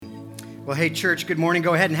Well, hey, church, good morning.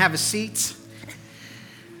 Go ahead and have a seat.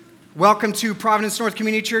 Welcome to Providence North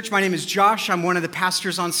Community Church. My name is Josh. I'm one of the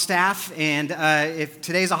pastors on staff, and if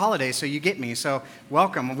today's a holiday, so you get me. So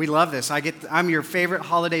welcome. We love this. I'm your favorite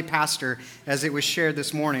holiday pastor, as it was shared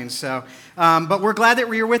this morning. So, but we're glad that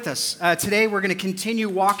you're with us. Today, we're going to continue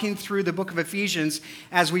walking through the book of Ephesians,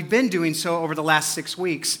 as we've been doing so over the last 6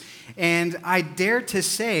 weeks. And I dare to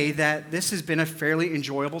say that this has been a fairly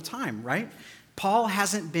enjoyable time, right? Paul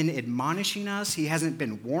hasn't been admonishing us. He hasn't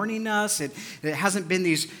been warning us. It hasn't been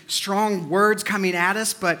these strong words coming at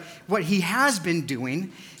us. But what he has been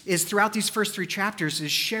doing is throughout these first 3 chapters is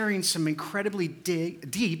sharing some incredibly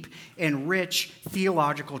deep and rich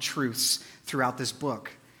theological truths throughout this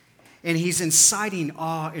book. And he's inciting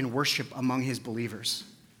awe and worship among his believers.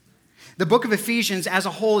 The book of Ephesians as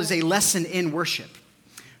a whole is a lesson in worship.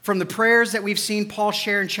 From the prayers that we've seen Paul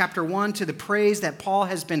share in chapter 1 to the praise that Paul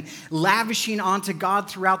has been lavishing onto God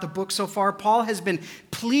throughout the book so far, Paul has been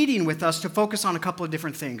pleading with us to focus on a couple of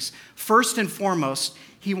different things. First and foremost,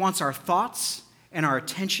 he wants our thoughts and our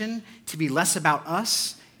attention to be less about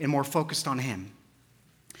us and more focused on him.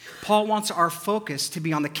 Paul wants our focus to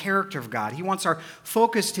be on the character of God. He wants our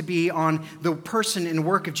focus to be on the person and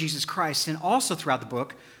work of Jesus Christ. And also throughout the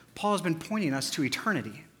book, Paul has been pointing us to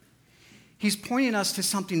eternity. He's pointing us to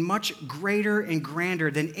something much greater and grander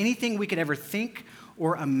than anything we could ever think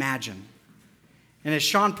or imagine. And as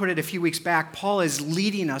Sean put it a few weeks back, Paul is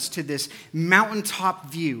leading us to this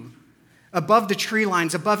mountaintop view, above the tree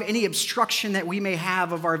lines, above any obstruction that we may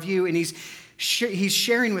have of our view. And he's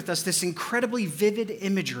sharing with us this incredibly vivid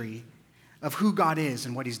imagery of who God is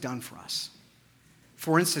and what he's done for us.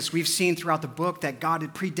 For instance, we've seen throughout the book that God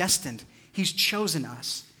had predestined. He's chosen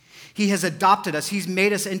us. He has adopted us. He's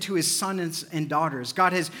made us into his sons and daughters.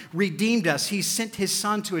 God has redeemed us. He sent his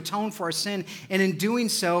son to atone for our sin. And in doing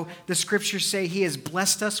so, the scriptures say he has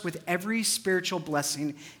blessed us with every spiritual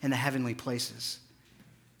blessing in the heavenly places.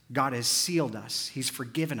 God has sealed us. He's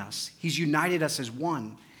forgiven us. He's united us as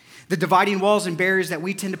one. The dividing walls and barriers that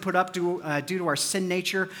we tend to put up due to our sin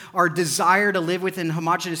nature, our desire to live within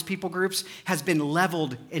homogenous people groups, has been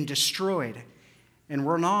leveled and destroyed. And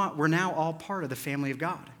we're now all part of the family of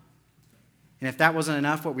God. And if that wasn't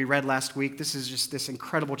enough, what we read last week, this is just this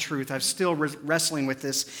incredible truth. I'm still wrestling with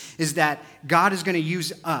this, is that God is going to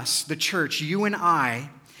use us, the church, you and I.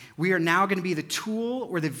 We are now going to be the tool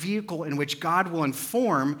or the vehicle in which God will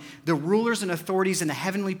inform the rulers and authorities in the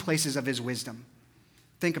heavenly places of his wisdom.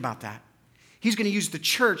 Think about that. He's going to use the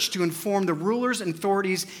church to inform the rulers and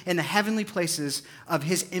authorities in the heavenly places of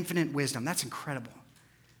his infinite wisdom. That's incredible.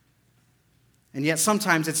 And yet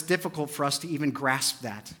sometimes it's difficult for us to even grasp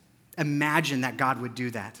that. Imagine that God would do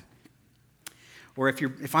that. Or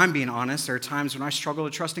if I'm being honest, there are times when I struggle to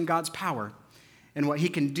trust in God's power and what he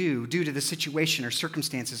can do due to the situation or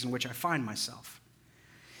circumstances in which I find myself.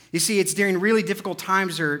 You see, it's during really difficult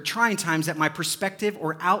times or trying times that my perspective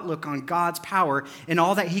or outlook on God's power and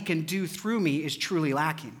all that he can do through me is truly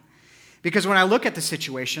lacking. Because when I look at the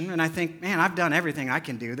situation and I think, man, I've done everything I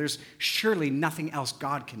can do, there's surely nothing else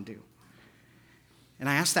God can do. And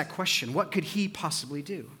I ask that question, what could he possibly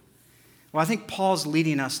do? Well, I think Paul's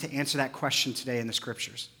leading us to answer that question today in the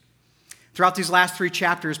scriptures. Throughout these last 3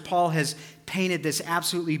 chapters, Paul has painted this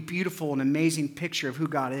absolutely beautiful and amazing picture of who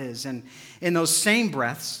God is. And in those same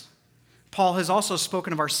breaths, Paul has also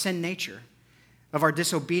spoken of our sin nature, of our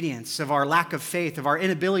disobedience, of our lack of faith, of our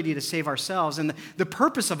inability to save ourselves. And the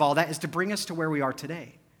purpose of all that is to bring us to where we are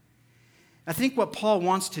today. I think what Paul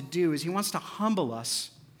wants to do is he wants to humble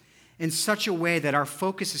us in such a way that our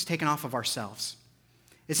focus is taken off of ourselves.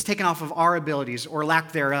 It's taken off of our abilities or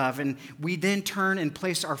lack thereof, and we then turn and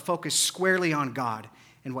place our focus squarely on God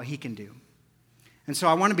and what he can do. And so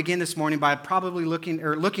I want to begin this morning by probably looking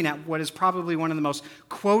at what is probably one of the most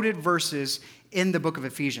quoted verses in the book of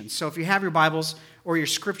Ephesians. So if you have your Bibles or your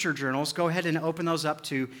scripture journals, go ahead and open those up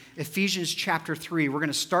to Ephesians chapter 3. We're going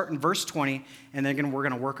to start in verse 20, and then we're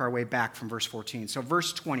going to work our way back from verse 14. So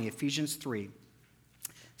verse 20, Ephesians 3,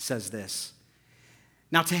 says this.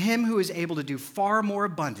 Now to him who is able to do far more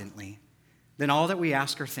abundantly than all that we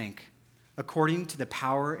ask or think, according to the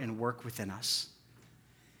power and work within us.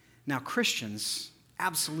 Now Christians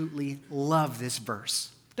absolutely love this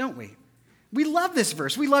verse, don't we? We love this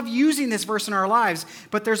verse. We love using this verse in our lives,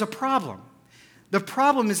 but there's a problem. The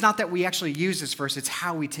problem is not that we actually use this verse, it's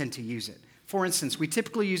how we tend to use it. For instance, we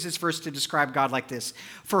typically use this verse to describe God like this.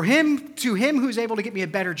 To him who's able to get me a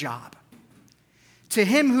better job. To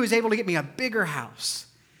him who is able to get me a bigger house.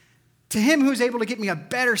 To him who is able to get me a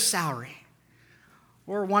better salary.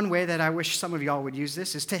 Or one way that I wish some of y'all would use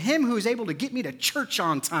this is to him who is able to get me to church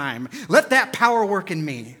on time. Let that power work in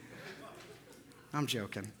me. I'm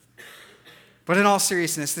joking. But in all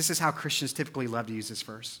seriousness, this is how Christians typically love to use this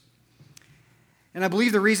verse. And I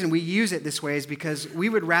believe the reason we use it this way is because we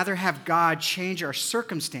would rather have God change our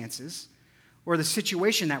circumstances or the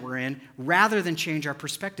situation that we're in rather than change our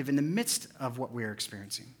perspective in the midst of what we're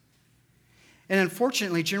experiencing. And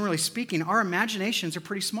unfortunately, generally speaking, our imaginations are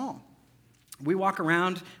pretty small. We walk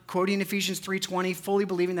around quoting Ephesians 3:20, fully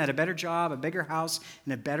believing that a better job, a bigger house,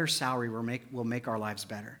 and a better salary will make our lives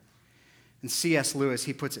better. And C.S. Lewis,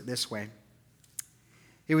 he puts it this way: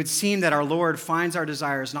 it would seem that our Lord finds our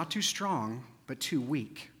desires not too strong, but too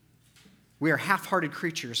weak. We are half-hearted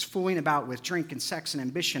creatures, fooling about with drink and sex and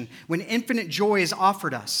ambition, when infinite joy is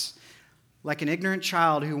offered us, like an ignorant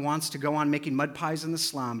child who wants to go on making mud pies in the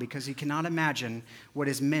slum because he cannot imagine what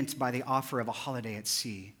is meant by the offer of a holiday at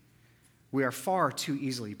sea. We are far too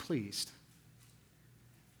easily pleased.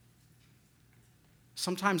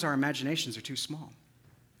 Sometimes our imaginations are too small.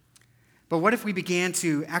 But what if we began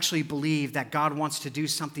to actually believe that God wants to do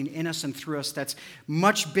something in us and through us that's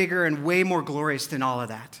much bigger and way more glorious than all of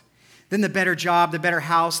that? Than the better job, the better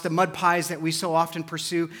house, the mud pies that we so often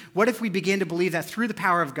pursue? What if we began to believe that through the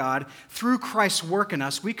power of God, through Christ's work in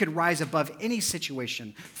us, we could rise above any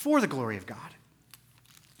situation for the glory of God?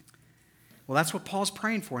 Well, that's what Paul's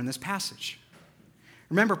praying for in this passage.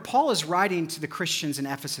 Remember, Paul is writing to the Christians in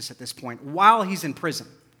Ephesus at this point while he's in prison.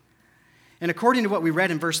 And according to what we read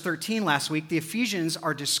in verse 13 last week, the Ephesians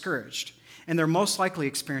are discouraged, and they're most likely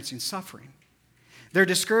experiencing suffering. They're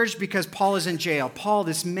discouraged because Paul is in jail. Paul,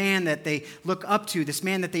 this man that they look up to, this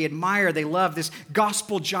man that they admire, they love, this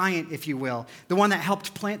gospel giant, if you will, the one that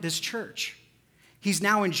helped plant this church. He's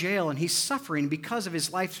now in jail, and he's suffering because of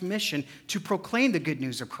his life's mission to proclaim the good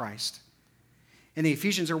news of Christ. And the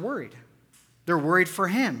Ephesians are worried. They're worried for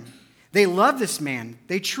him. They love this man.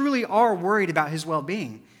 They truly are worried about his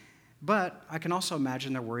well-being. But I can also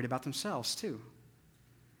imagine they're worried about themselves too.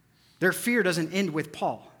 Their fear doesn't end with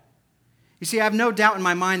Paul. You see, I have no doubt in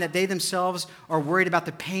my mind that they themselves are worried about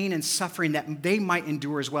the pain and suffering that they might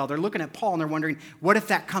endure as well. They're looking at Paul and they're wondering, what if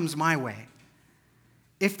that comes my way?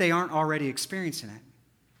 If they aren't already experiencing it.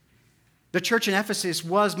 The church in Ephesus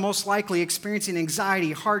was most likely experiencing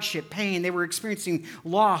anxiety, hardship, pain. They were experiencing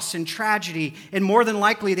loss and tragedy, and more than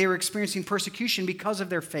likely they were experiencing persecution because of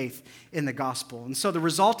their faith in the gospel. And so the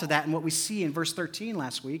result of that, and what we see in verse 13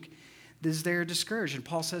 last week, is they're discouraged. And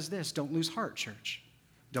Paul says this: don't lose heart, church.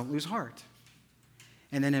 Don't lose heart.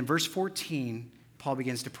 And then in verse 14, Paul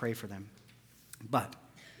begins to pray for them. But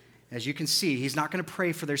as you can see, he's not going to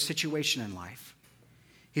pray for their situation in life.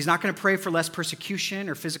 He's not going to pray for less persecution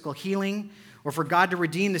or physical healing or for God to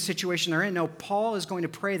redeem the situation they're in. No, Paul is going to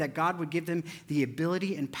pray that God would give them the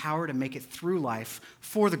ability and power to make it through life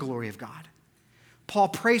for the glory of God. Paul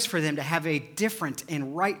prays for them to have a different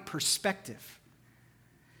and right perspective.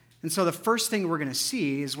 And so the first thing we're going to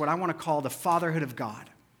see is what I want to call the fatherhood of God.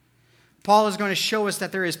 Paul is going to show us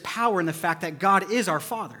that there is power in the fact that God is our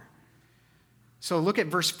Father. So look at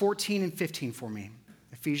verse 14 and 15 for me.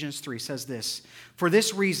 Ephesians 3 says this: for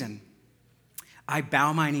this reason, I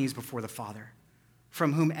bow my knees before the Father,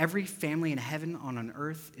 from whom every family in heaven and on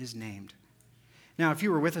earth is named. Now, if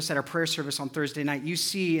you were with us at our prayer service on Thursday night, you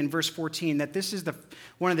see in verse 14 that this is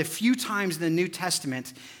one of the few times in the New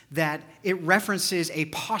Testament that it references a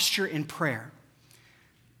posture in prayer.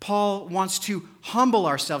 Paul wants to humble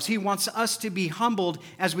ourselves. He wants us to be humbled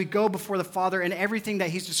as we go before the Father and everything that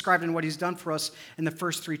he's described and what he's done for us in the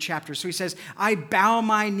first 3 chapters. So he says, I bow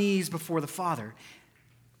my knees before the Father.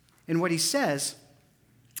 And what he says,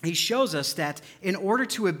 he shows us that in order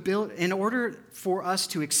for us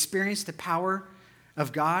to experience the power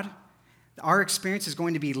of God, our experience is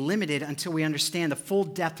going to be limited until we understand the full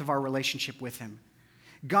depth of our relationship with him.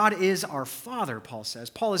 God is our Father, Paul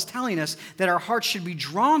says. Paul is telling us that our hearts should be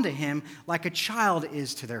drawn to him like a child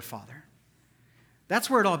is to their father. That's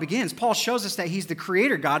where it all begins. Paul shows us that he's the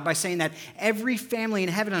creator God by saying that every family in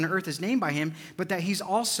heaven and earth is named by him, but that he's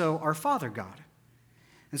also our Father God.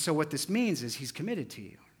 And so what this means is he's committed to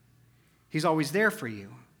you. He's always there for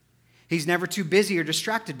you. He's never too busy or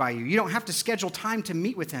distracted by you. You don't have to schedule time to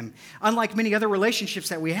meet with him. Unlike many other relationships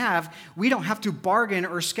that we have, we don't have to bargain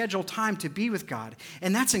or schedule time to be with God.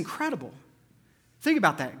 And that's incredible. Think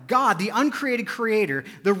about that. God, the uncreated creator,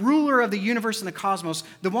 the ruler of the universe and the cosmos,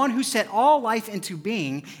 the one who set all life into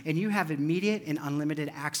being, and you have immediate and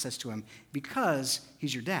unlimited access to him because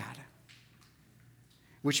he's your dad.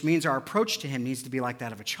 Which means our approach to him needs to be like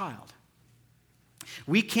that of a child.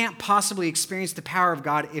 We can't possibly experience the power of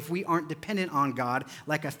God if we aren't dependent on God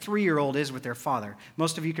like a 3-year-old is with their father.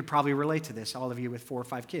 Most of you could probably relate to this, all of you with 4 or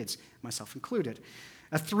 5 kids, myself included.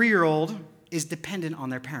 A 3-year-old is dependent on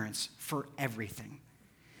their parents for everything.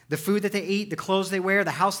 The food that they eat, the clothes they wear,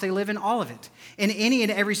 the house they live in, all of it. In any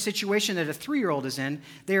and every situation that a 3-year-old is in,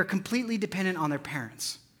 they are completely dependent on their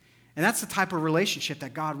parents. And that's the type of relationship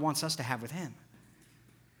that God wants us to have with him.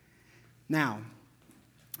 Now,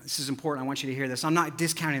 this is important. I want you to hear this. I'm not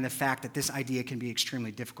discounting the fact that this idea can be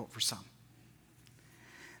extremely difficult for some.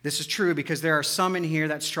 This is true because there are some in here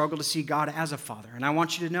that struggle to see God as a father. And I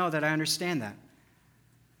want you to know that I understand that.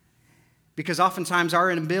 Because oftentimes our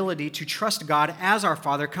inability to trust God as our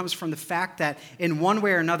father comes from the fact that in one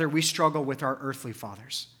way or another we struggle with our earthly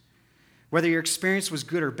fathers. Whether your experience was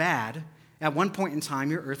good or bad, at one point in time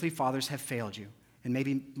your earthly fathers have failed you, and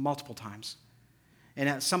maybe multiple times. And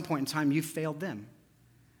at some point in time you've failed them.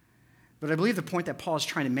 But I believe the point that Paul is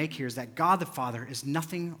trying to make here is that God the Father is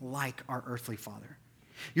nothing like our earthly father.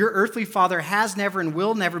 Your earthly father has never and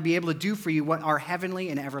will never be able to do for you what our heavenly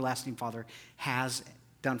and everlasting Father has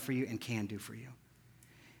done for you and can do for you.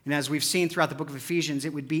 And as we've seen throughout the book of Ephesians,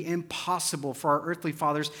 it would be impossible for our earthly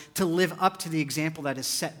fathers to live up to the example that is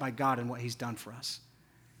set by God and what he's done for us.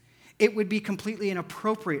 It would be completely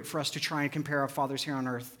inappropriate for us to try and compare our fathers here on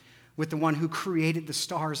earth with the one who created the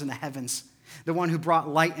stars in the heavens, the one who brought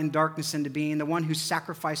light and darkness into being, the one who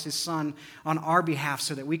sacrificed his son on our behalf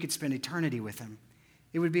so that we could spend eternity with him.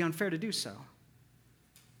 It would be unfair to do so.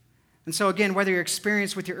 And so again, whether your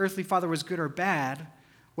experience with your earthly father was good or bad,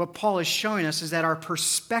 what Paul is showing us is that our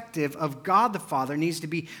perspective of God the Father needs to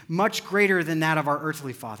be much greater than that of our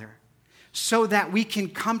earthly father, so that we can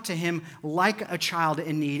come to him like a child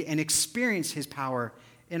in need and experience his power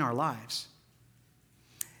in our lives.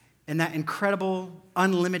 And that incredible,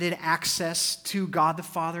 unlimited access to God the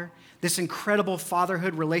Father, this incredible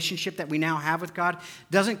fatherhood relationship that we now have with God,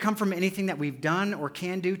 doesn't come from anything that we've done or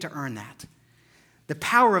can do to earn that. The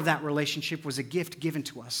power of that relationship was a gift given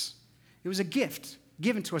to us. It was a gift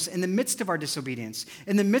given to us in the midst of our disobedience,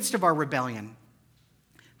 in the midst of our rebellion,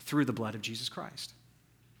 through the blood of Jesus Christ.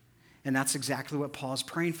 And that's exactly what Paul is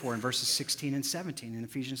praying for in verses 16 and 17 in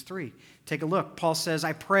Ephesians 3. Take a look. Paul says,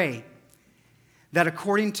 I pray that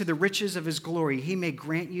according to the riches of his glory, he may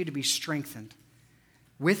grant you to be strengthened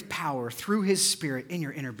with power through his Spirit in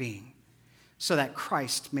your inner being, so that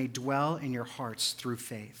Christ may dwell in your hearts through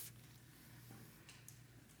faith.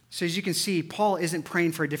 So as you can see, Paul isn't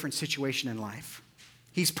praying for a different situation in life.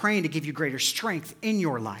 He's praying to give you greater strength in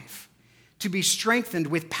your life, to be strengthened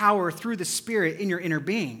with power through the Spirit in your inner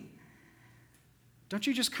being. Don't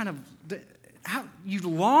you just you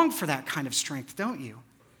long for that kind of strength, don't you?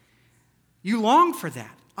 You long for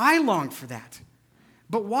that. I long for that.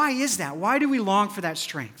 But why is that? Why do we long for that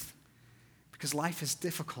strength? Because life is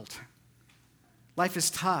difficult. Life is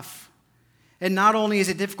tough. And not only is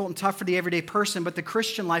it difficult and tough for the everyday person, but the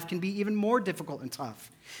Christian life can be even more difficult and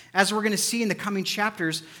tough. As we're going to see in the coming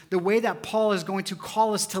chapters, the way that Paul is going to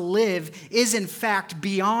call us to live is in fact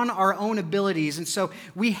beyond our own abilities. And so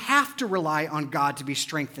we have to rely on God to be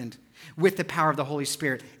strengthened with the power of the Holy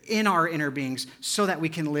Spirit in our inner beings so that we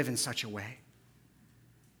can live in such a way.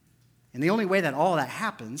 And the only way that all that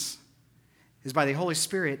happens is by the Holy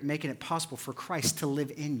Spirit making it possible for Christ to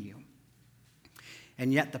live in you.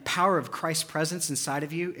 And yet the power of Christ's presence inside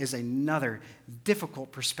of you is another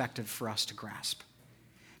difficult perspective for us to grasp.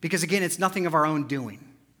 Because again, it's nothing of our own doing.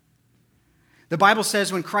 The Bible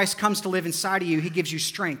says when Christ comes to live inside of you, he gives you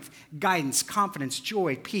strength, guidance, confidence,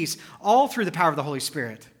 joy, peace, all through the power of the Holy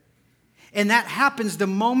Spirit. And that happens the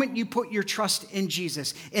moment you put your trust in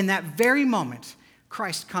Jesus. In that very moment,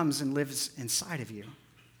 Christ comes and lives inside of you.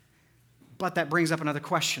 But that brings up another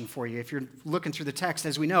question for you. If you're looking through the text,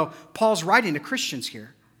 as we know, Paul's writing to Christians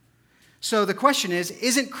here. So the question is,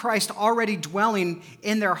 isn't Christ already dwelling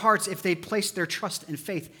in their hearts if they place their trust and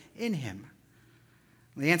faith in him?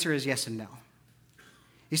 The answer is yes and no.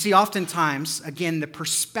 You see, oftentimes, again, the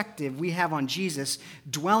perspective we have on Jesus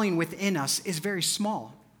dwelling within us is very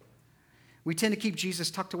small. We tend to keep Jesus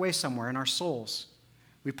tucked away somewhere in our souls.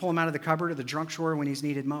 We pull him out of the cupboard or the junk drawer when he's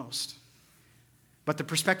needed most. But the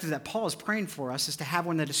perspective that Paul is praying for us is to have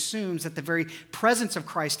one that assumes that the very presence of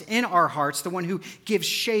Christ in our hearts, the one who gives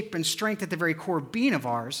shape and strength at the very core being of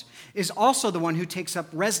ours, is also the one who takes up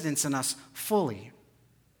residence in us fully.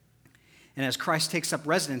 And as Christ takes up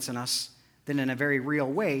residence in us, then in a very real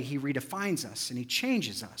way, he redefines us and he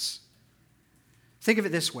changes us. Think of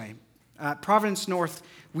it this way. Providence North,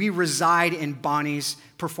 we reside in Bonnie's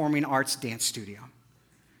Performing Arts Dance Studio.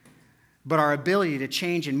 But our ability to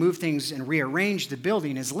change and move things and rearrange the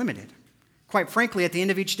building is limited. Quite frankly, at the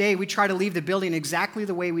end of each day, we try to leave the building exactly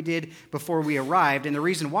the way we did before we arrived. And the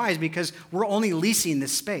reason why is because we're only leasing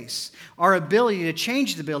this space. Our ability to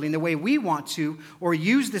change the building the way we want to, or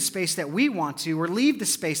use the space that we want to, or leave the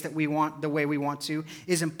space that we want the way we want to,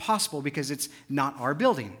 is impossible because it's not our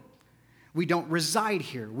building. We don't reside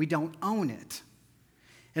here. We don't own it.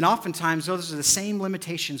 And oftentimes, those are the same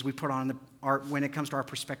limitations we put on when it comes to our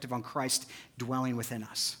perspective on Christ dwelling within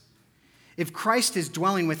us. If Christ is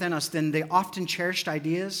dwelling within us, then the often cherished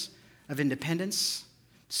ideas of independence,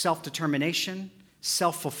 self-determination,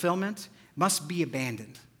 self-fulfillment must be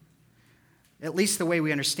abandoned, at least the way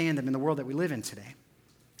we understand them in the world that we live in today.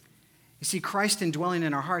 You see, Christ indwelling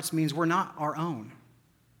in our hearts means we're not our own.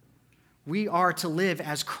 We are to live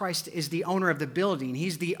as Christ is the owner of the building.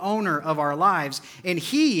 He's the owner of our lives, and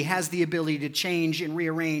he has the ability to change and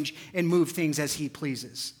rearrange and move things as he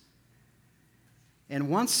pleases. And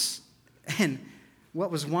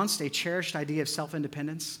what was once a cherished idea of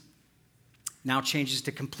self-independence now changes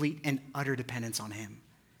to complete and utter dependence on him.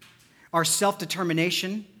 Our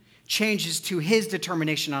self-determination changes to his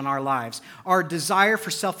determination on our lives. Our desire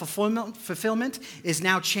for self-fulfillment is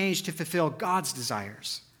now changed to fulfill God's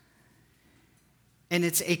desires. And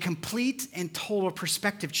it's a complete and total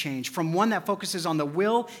perspective change from one that focuses on the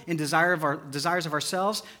will and desires of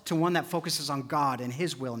ourselves to one that focuses on God and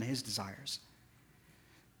his will and his desires.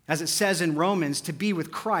 As it says in Romans, to be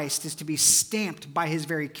with Christ is to be stamped by his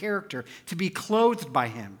very character, to be clothed by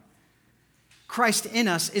him. Christ in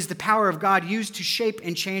us is the power of God used to shape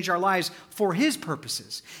and change our lives for his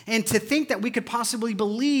purposes. And to think that we could possibly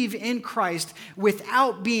believe in Christ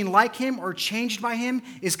without being like him or changed by him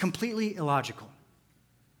is completely illogical.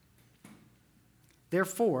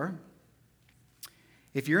 Therefore,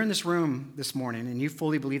 if you're in this room this morning and you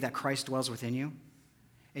fully believe that Christ dwells within you,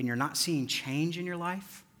 and you're not seeing change in your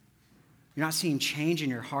life, you're not seeing change in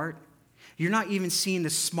your heart, you're not even seeing the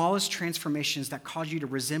smallest transformations that cause you to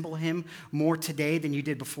resemble him more today than you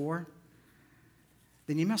did before,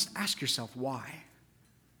 then you must ask yourself why.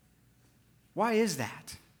 Why is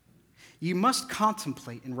that? You must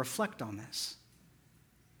contemplate and reflect on this.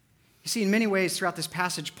 You see, in many ways throughout this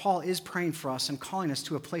passage, Paul is praying for us and calling us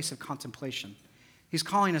to a place of contemplation. He's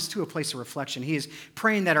calling us to a place of reflection. He is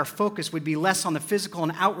praying that our focus would be less on the physical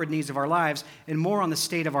and outward needs of our lives and more on the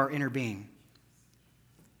state of our inner being.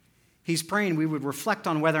 He's praying we would reflect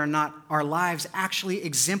on whether or not our lives actually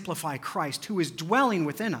exemplify Christ, who is dwelling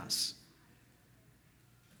within us.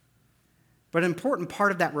 But an important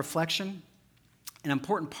part of that reflection, an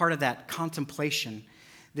important part of that contemplation,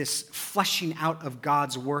 this fleshing out of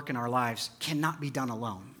God's work in our lives, cannot be done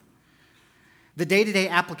alone. The day-to-day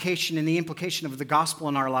application and the implication of the gospel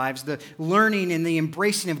in our lives, the learning and the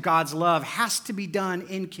embracing of God's love has to be done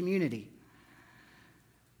in community.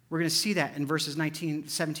 We're going to see that in verses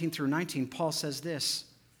 17 through 19. Paul says this,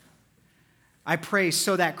 I pray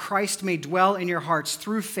so that Christ may dwell in your hearts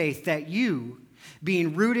through faith, that you,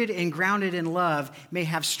 being rooted and grounded in love, may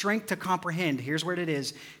have strength to comprehend. Here's where it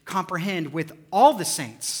is. Comprehend with all the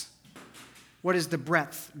saints what is the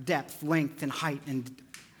breadth, depth, length, and height, and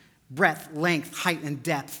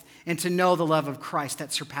depth, and to know the love of Christ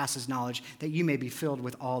that surpasses knowledge, that you may be filled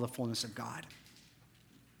with all the fullness of God.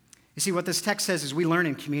 You see, what this text says is we learn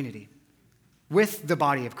in community with the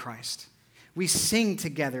body of Christ. We sing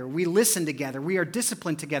together. We listen together. We are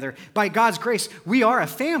disciplined together. By God's grace, we are a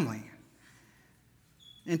family.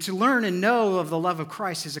 And to learn and know of the love of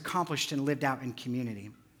Christ is accomplished and lived out in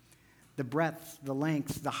community. The breadth, the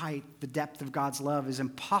length, the height, the depth of God's love is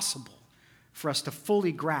impossible for us to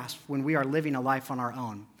fully grasp when we are living a life on our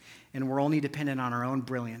own. And we're only dependent on our own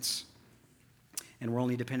brilliance. And we're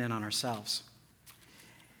only dependent on ourselves.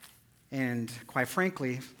 And quite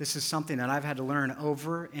frankly, this is something that I've had to learn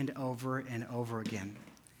over and over and over again.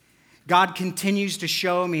 God continues to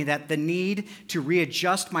show me that the need to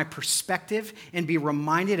readjust my perspective and be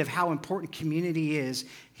reminded of how important community is,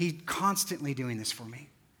 He's constantly doing this for me.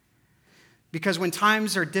 Because when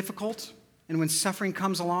times are difficult and when suffering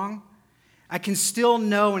comes along, I can still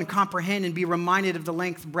know and comprehend and be reminded of the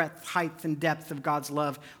length, breadth, height, and depth of God's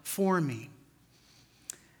love for me.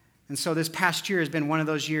 And so this past year has been one of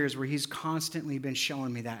those years where He's constantly been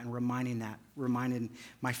showing me that and reminding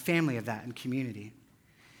my family of that in community.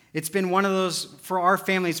 It's been one of those, for our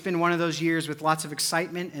family, it's been one of those years with lots of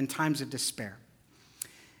excitement and times of despair.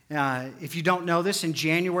 If you don't know this, in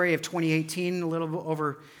January of 2018, a little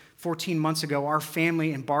over 14 months ago, our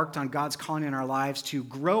family embarked on God's calling in our lives to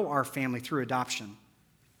grow our family through adoption.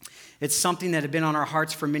 It's something that had been on our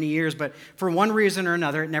hearts for many years, but for one reason or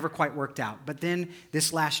another, it never quite worked out. But then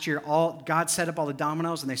this last year, God set up all the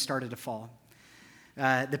dominoes and they started to fall.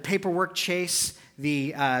 The paperwork chase,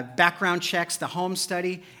 the background checks, the home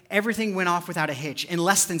study, everything went off without a hitch in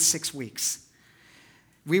less than 6 weeks.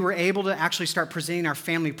 we were able to actually start presenting our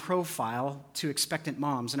family profile to expectant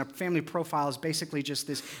moms. And a family profile is basically just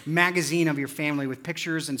this magazine of your family with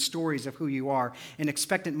pictures and stories of who you are. And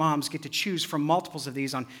expectant moms get to choose from multiples of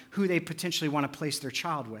these on who they potentially want to place their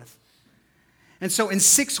child with. And so in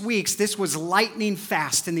 6 weeks, this was lightning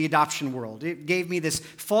fast in the adoption world. It gave me this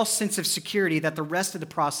false sense of security that the rest of the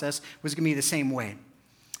process was going to be the same way.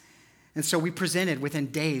 And so we presented within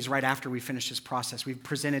days right after we finished this process. We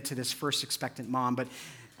presented to this first expectant mom, but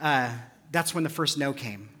that's when the first no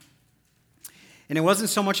came. And it wasn't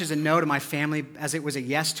so much as a no to my family as it was a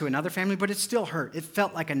yes to another family, but it still hurt. It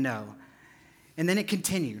felt like a no. And then it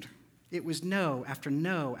continued. It was no after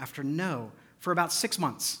no after no for about 6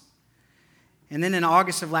 months. And then in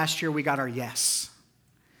August of last year, we got our yes.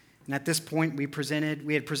 And at this point, we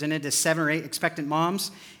had presented to 7 or 8 expectant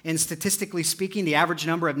moms. And statistically speaking, the average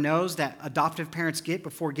number of no's that adoptive parents get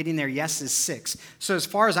before getting their yes is 6. So as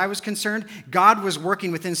far as I was concerned, God was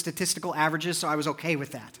working within statistical averages, so I was okay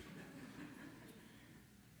with that.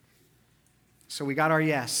 So we got our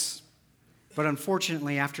yes. But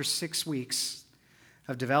unfortunately, after 6 weeks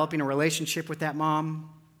of developing a relationship with that mom,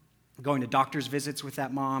 going to doctor's visits with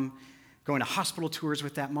that mom, going to hospital tours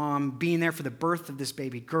with that mom, being there for the birth of this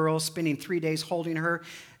baby girl, spending 3 days holding her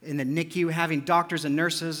in the NICU, having doctors and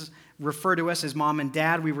nurses refer to us as mom and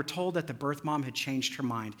dad, we were told that the birth mom had changed her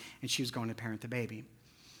mind and she was going to parent the baby.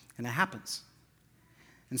 And that happens.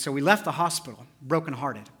 And so we left the hospital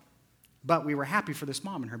brokenhearted, but we were happy for this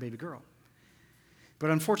mom and her baby girl.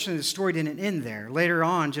 But unfortunately, the story didn't end there. Later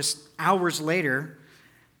on, just hours later,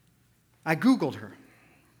 I Googled her.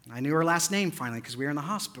 I knew her last name finally because we were in the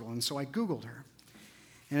hospital, and so I Googled her.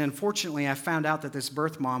 And unfortunately, I found out that this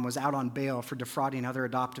birth mom was out on bail for defrauding other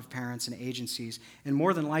adoptive parents and agencies, and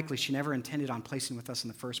more than likely, she never intended on placing with us in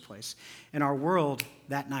the first place. And our world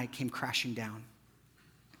that night came crashing down.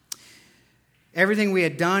 Everything we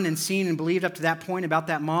had done and seen and believed up to that point about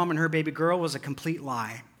that mom and her baby girl was a complete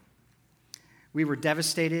lie. We were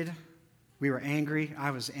devastated. We were angry.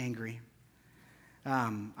 I was angry.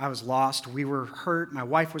 I was lost. We were hurt. My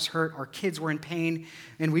wife was hurt. Our kids were in pain.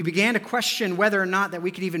 And we began to question whether or not that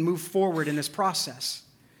we could even move forward in this process.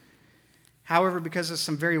 However, because of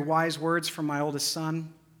some very wise words from my oldest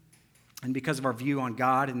son, and because of our view on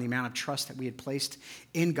God and the amount of trust that we had placed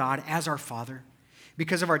in God as our Father,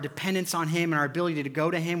 because of our dependence on Him and our ability to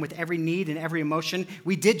go to Him with every need and every emotion,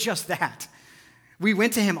 we did just that. We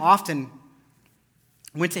went to Him often,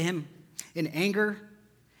 went to Him in anger,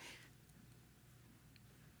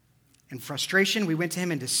 in frustration. We went to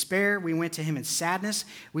Him in despair. We went to Him in sadness.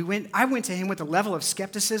 I went to Him with a level of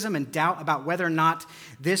skepticism and doubt about whether or not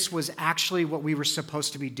this was actually what we were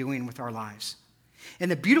supposed to be doing with our lives.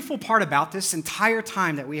 And the beautiful part about this entire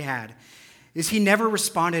time that we had is He never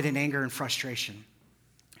responded in anger and frustration.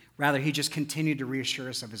 Rather, He just continued to reassure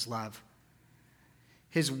us of His love.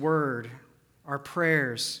 His word, our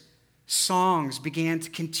prayers, songs began to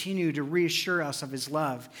continue to reassure us of His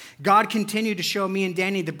love. God continued to show me and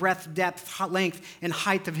Danny the breadth, depth, length, and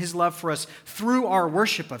height of His love for us through our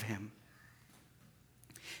worship of Him.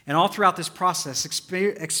 And all throughout this process,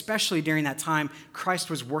 especially during that time, Christ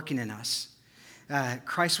was working in us.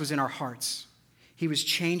 Christ was in our hearts. He was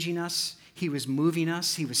changing us. He was moving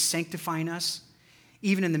us. He was sanctifying us,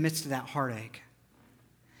 even in the midst of that heartache.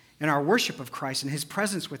 And our worship of Christ and His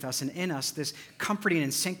presence with us and in us, this comforting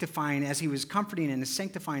and sanctifying, as He was comforting and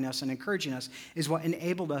sanctifying us and encouraging us, is what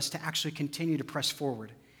enabled us to actually continue to press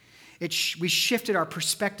forward. We shifted our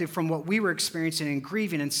perspective from what we were experiencing and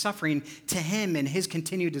grieving and suffering to Him and His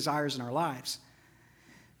continued desires in our lives.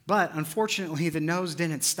 But unfortunately, the no's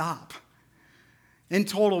didn't stop. In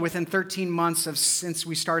total, within 13 months since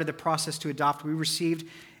we started the process to adopt, we received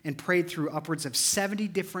and prayed through upwards of 70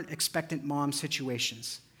 different expectant mom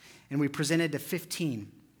situations. And we presented to 15,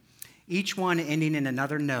 each one ending in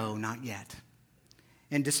another no, not yet,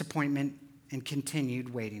 and disappointment and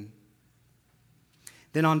continued waiting.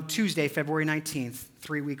 Then on Tuesday, February 19th,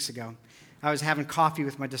 3 weeks ago, I was having coffee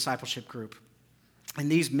with my discipleship group. And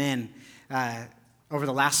these men, over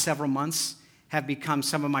the last several months, have become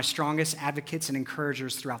some of my strongest advocates and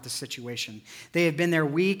encouragers throughout the situation. They have been there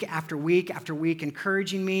week after week after week,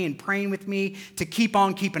 encouraging me and praying with me to keep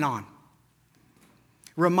on keeping on.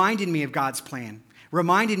 Reminding me of God's plan,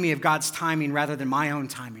 reminding me of God's timing rather than my own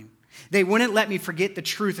timing. They wouldn't let me forget the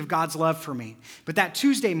truth of God's love for me. But that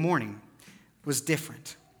Tuesday morning was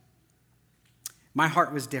different. My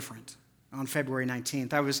heart was different on February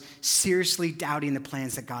 19th. I was seriously doubting the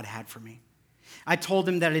plans that God had for me. I told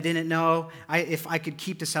them that I didn't know if I could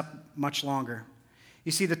keep this up much longer.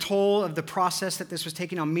 You see, the toll of the process that this was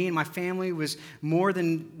taking on me and my family was more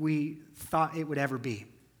than we thought it would ever be.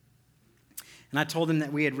 And I told him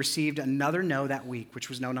that we had received another no that week, which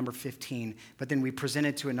was no number 15, but then we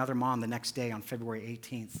presented to another mom the next day on February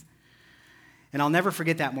 18th. And I'll never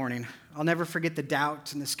forget that morning. I'll never forget the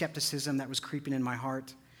doubt and the skepticism that was creeping in my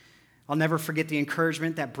heart. I'll never forget the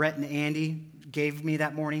encouragement that Brett and Andy gave me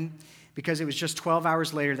that morning, because it was just 12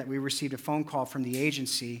 hours later that we received a phone call from the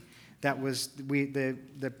agency that was the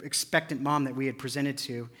expectant mom that we had presented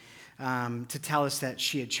to tell us that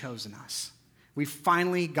she had chosen us. We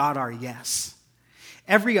finally got our yes.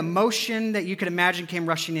 Every emotion that you could imagine came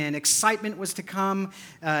rushing in. Excitement was to come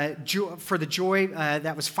for the joy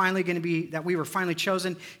that was finally going to be, that we were finally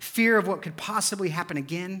chosen. Fear of what could possibly happen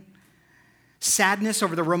again. Sadness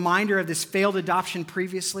over the reminder of this failed adoption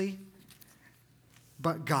previously.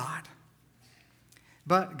 But God.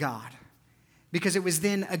 Because it was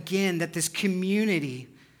then again that this community,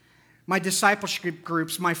 my discipleship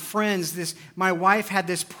groups, my friends, my wife had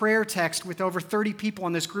this prayer text with over 30 people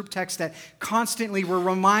on this group text that constantly were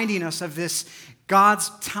reminding us of this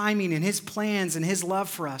God's timing and his plans and his love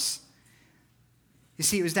for us. You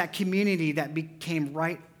see, it was that community that became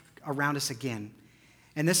right around us again.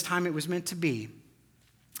 And this time it was meant to be.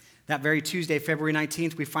 That very Tuesday, February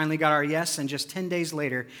 19th, we finally got our yes, and just 10 days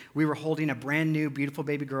later, we were holding a brand new, beautiful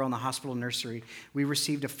baby girl in the hospital nursery. We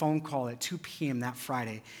received a phone call at 2 p.m. that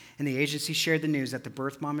Friday, and the agency shared the news that the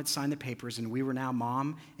birth mom had signed the papers, and we were now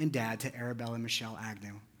mom and dad to Arabella and Michelle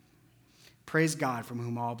Agnew. Praise God, from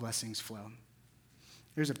whom all blessings flow.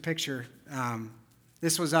 There's a picture.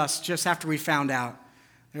 This was us just after we found out.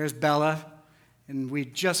 There's Bella, and we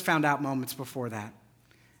just found out moments before that.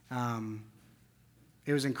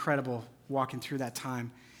 It was incredible walking through that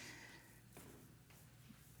time.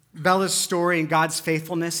 Bella's story and God's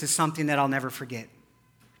faithfulness is something that I'll never forget.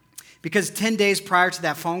 Because 10 days prior to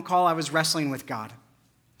that phone call, I was wrestling with God.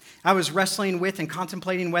 I was wrestling with and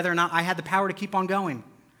contemplating whether or not I had the power to keep on going.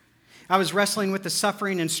 I was wrestling with the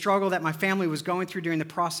suffering and struggle that my family was going through during the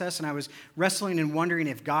process, and I was wrestling and wondering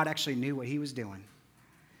if God actually knew what he was doing.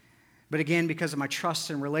 But again, because of my trust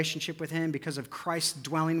and relationship with him, because of Christ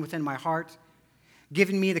dwelling within my heart,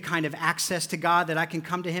 giving me the kind of access to God that I can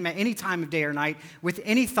come to him at any time of day or night with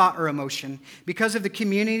any thought or emotion, because of the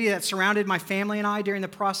community that surrounded my family and I during the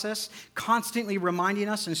process, constantly reminding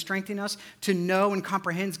us and strengthening us to know and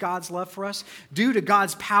comprehend God's love for us, due to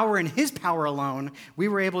God's power and his power alone, we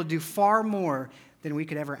were able to do far more than we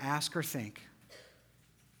could ever ask or think.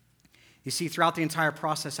 You see, throughout the entire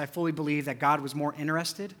process, I fully believe that God was more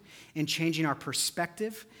interested in changing our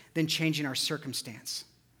perspective than changing our circumstance.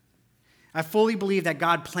 I fully believe that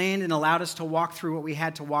God planned and allowed us to walk through what we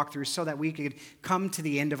had to walk through so that we could come to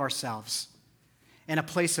the end of ourselves in a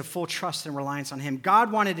place of full trust and reliance on him. God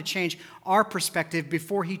wanted to change our perspective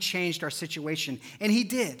before he changed our situation, and he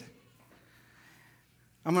did.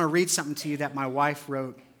 I'm going to read something to you that my wife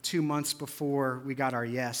wrote 2 months before we got our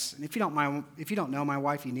yes. And if you don't know my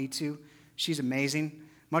wife, you need to. She's amazing,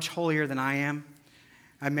 much holier than I am.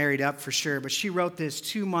 I married up for sure, but she wrote this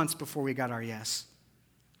 2 months before we got our yes.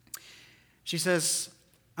 She says,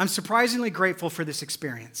 I'm surprisingly grateful for this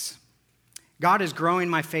experience. God is growing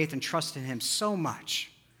my faith and trust in him so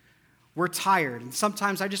much. We're tired, and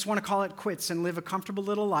sometimes I just want to call it quits and live a comfortable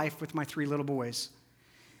little life with my 3 little boys.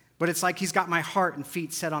 But it's like he's got my heart and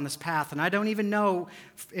feet set on this path, and I don't even know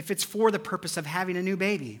if it's for the purpose of having a new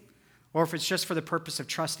baby or if it's just for the purpose of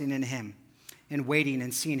trusting in him and waiting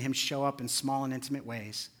and seeing him show up in small and intimate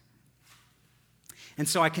ways. And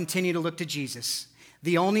so I continue to look to Jesus,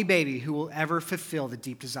 the only baby who will ever fulfill the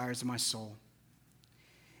deep desires of my soul.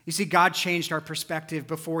 You see, God changed our perspective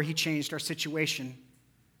before he changed our situation.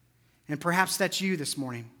 And perhaps that's you this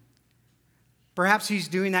morning. Perhaps he's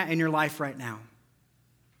doing that in your life right now.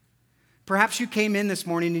 Perhaps you came in this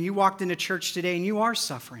morning and you walked into church today and you are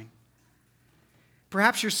suffering.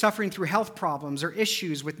 Perhaps you're suffering through health problems or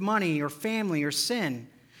issues with money or family or sin.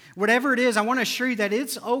 Whatever it is, I want to assure you that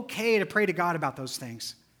it's okay to pray to God about those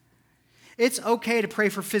things. It's okay to pray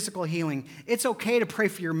for physical healing. It's okay to pray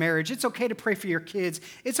for your marriage. It's okay to pray for your kids.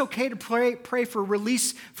 It's okay to pray for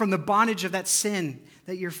release from the bondage of that sin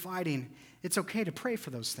that you're fighting. It's okay to pray for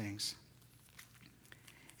those things.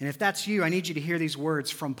 And if that's you, I need you to hear these words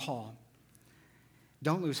from Paul.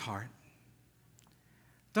 Don't lose heart.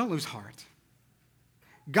 Don't lose heart.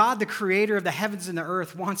 God, the creator of the heavens and the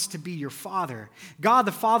earth, wants to be your Father. God,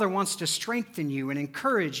 the Father, wants to strengthen you and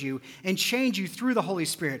encourage you and change you through the Holy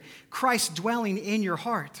Spirit, Christ dwelling in your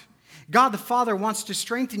heart. God, the Father, wants to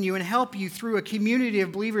strengthen you and help you through a community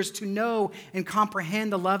of believers to know and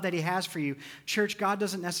comprehend the love that he has for you. Church, God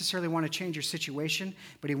doesn't necessarily want to change your situation,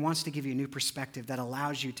 but he wants to give you a new perspective that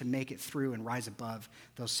allows you to make it through and rise above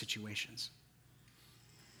those situations.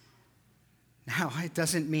 Now, it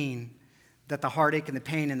doesn't mean that the heartache and the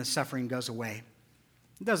pain and the suffering goes away.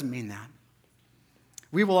 It doesn't mean that.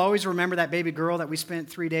 We will always remember that baby girl that we spent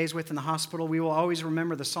 3 days with in the hospital. We will always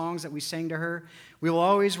remember the songs that we sang to her. We will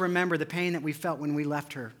always remember the pain that we felt when we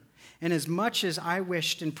left her. And as much as I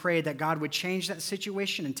wished and prayed that God would change that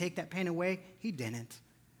situation and take that pain away, he didn't.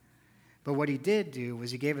 But what he did do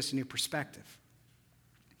was he gave us a new perspective.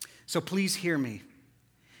 So please hear me.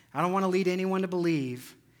 I don't want to lead anyone to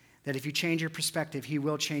believe that if you change your perspective, he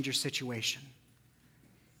will change your situation.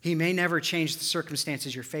 He may never change the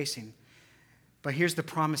circumstances you're facing, but here's the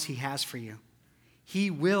promise he has for you.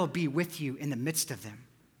 He will be with you in the midst of them.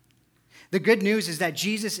 The good news is that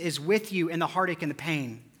Jesus is with you in the heartache and the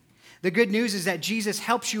pain. The good news is that Jesus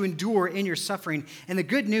helps you endure in your suffering. And the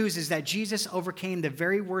good news is that Jesus overcame the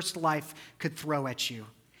very worst life could throw at you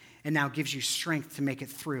and now gives you strength to make it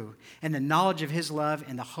through. And the knowledge of his love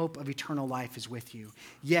and the hope of eternal life is with you.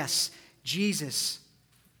 Yes, we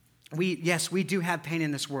do have pain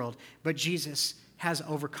in this world, but Jesus has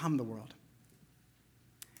overcome the world.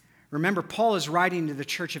 Remember, Paul is writing to the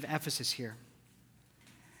church of Ephesus here.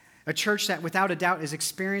 A church that without a doubt is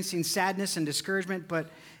experiencing sadness and discouragement,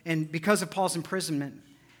 and because of Paul's imprisonment.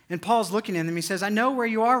 And Paul's looking at them, he says, I know where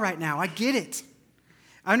you are right now. I get it.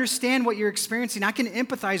 I understand what you're experiencing. I can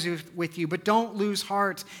empathize with you, but don't lose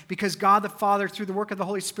heart, because God the Father, through the work of the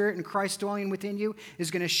Holy Spirit and Christ dwelling within you,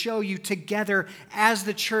 is going to show you together as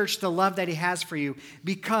the church the love that he has for you.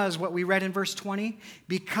 Because, what we read in verse 20,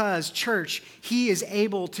 because, church, he is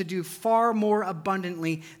able to do far more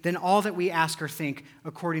abundantly than all that we ask or think,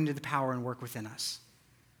 according to the power and work within us.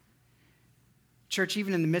 Church,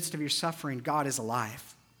 even in the midst of your suffering, God is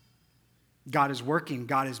alive. God is working.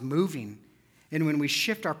 God is moving. And when we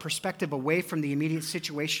shift our perspective away from the immediate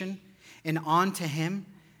situation and on to him,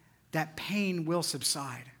 that pain will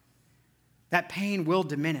subside. That pain will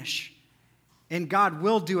diminish. And God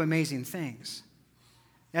will do amazing things.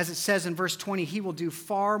 As it says in verse 20, he will do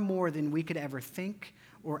far more than we could ever think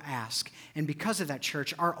or ask. And because of that,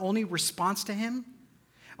 church, our only response to him,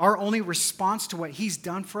 our only response to what he's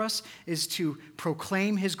done for us, is to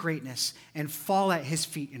proclaim his greatness and fall at his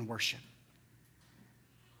feet in worship.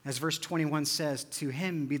 As verse 21 says, to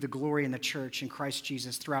him be the glory in the church in Christ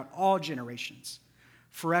Jesus throughout all generations,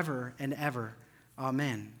 forever and ever.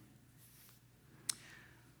 Amen.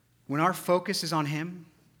 When our focus is on him,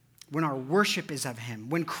 when our worship is of him,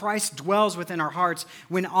 when Christ dwells within our hearts,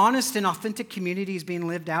 when honest and authentic community is being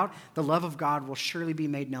lived out, the love of God will surely be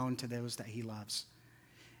made known to those that he loves.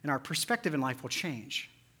 And our perspective in life will change.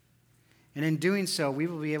 And in doing so, we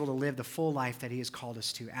will be able to live the full life that he has called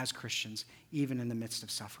us to as Christians, even in the midst of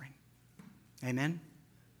suffering. Amen?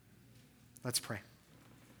 Let's pray.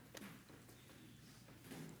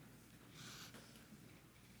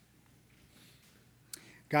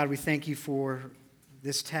 God, we thank you for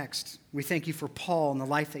this text. We thank you for Paul and the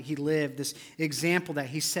life that he lived, this example that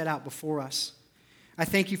he set out before us. I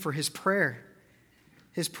thank you for his prayer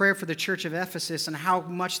for the church of Ephesus, and how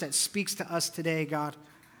much that speaks to us today, God.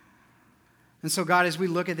 And so, God, as we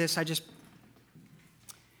look at this,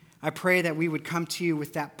 I pray that we would come to you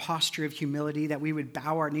with that posture of humility, that we would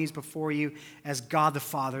bow our knees before you as God the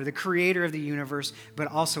Father, the creator of the universe, but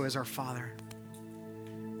also as our Father.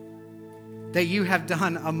 That you have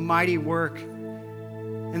done a mighty work.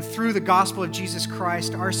 And through the gospel of Jesus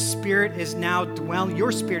Christ, your spirit is now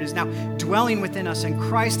dwelling within us, and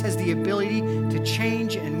Christ has the ability to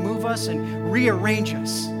change and move us and rearrange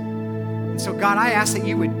us. And so, God, I ask that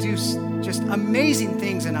you would do just amazing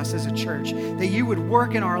things in us as a church, that you would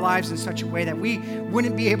work in our lives in such a way that we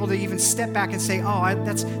wouldn't be able to even step back and say,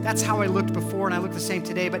 that's how I looked before and I look the same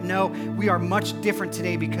today. But no, we are much different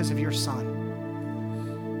today because of your Son.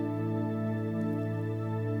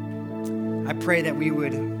 I pray that we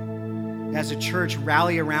would, as a church,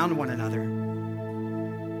 rally around one another.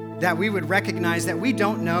 That we would recognize that we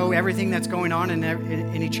don't know everything that's going on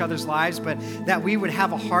in each other's lives, but that we would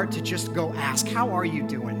have a heart to just go ask, how are you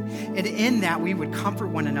doing? And in that, we would comfort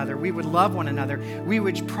one another. We would love one another. We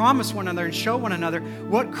would promise one another and show one another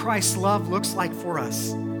what Christ's love looks like for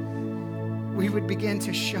us. We would begin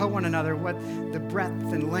to show one another what the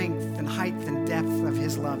breadth and length and height and depth of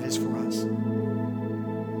his love is for us.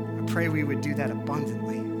 I pray we would do that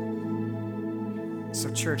abundantly. So,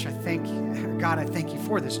 church, I thank you. God, I thank you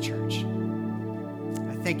for this church.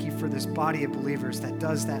 I thank you for this body of believers that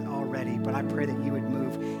does that already, but I pray that you would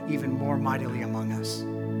move even more mightily among us.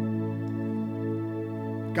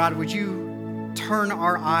 God, would you turn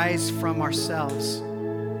our eyes from ourselves?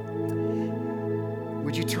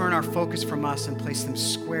 Would you turn our focus from us and place them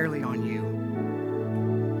squarely on you?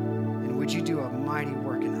 And would you do a mighty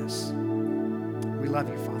work in us? We love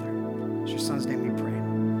you, Father. In your Son's name we pray.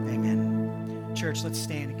 Amen. Church, let's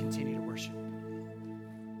stand and continue.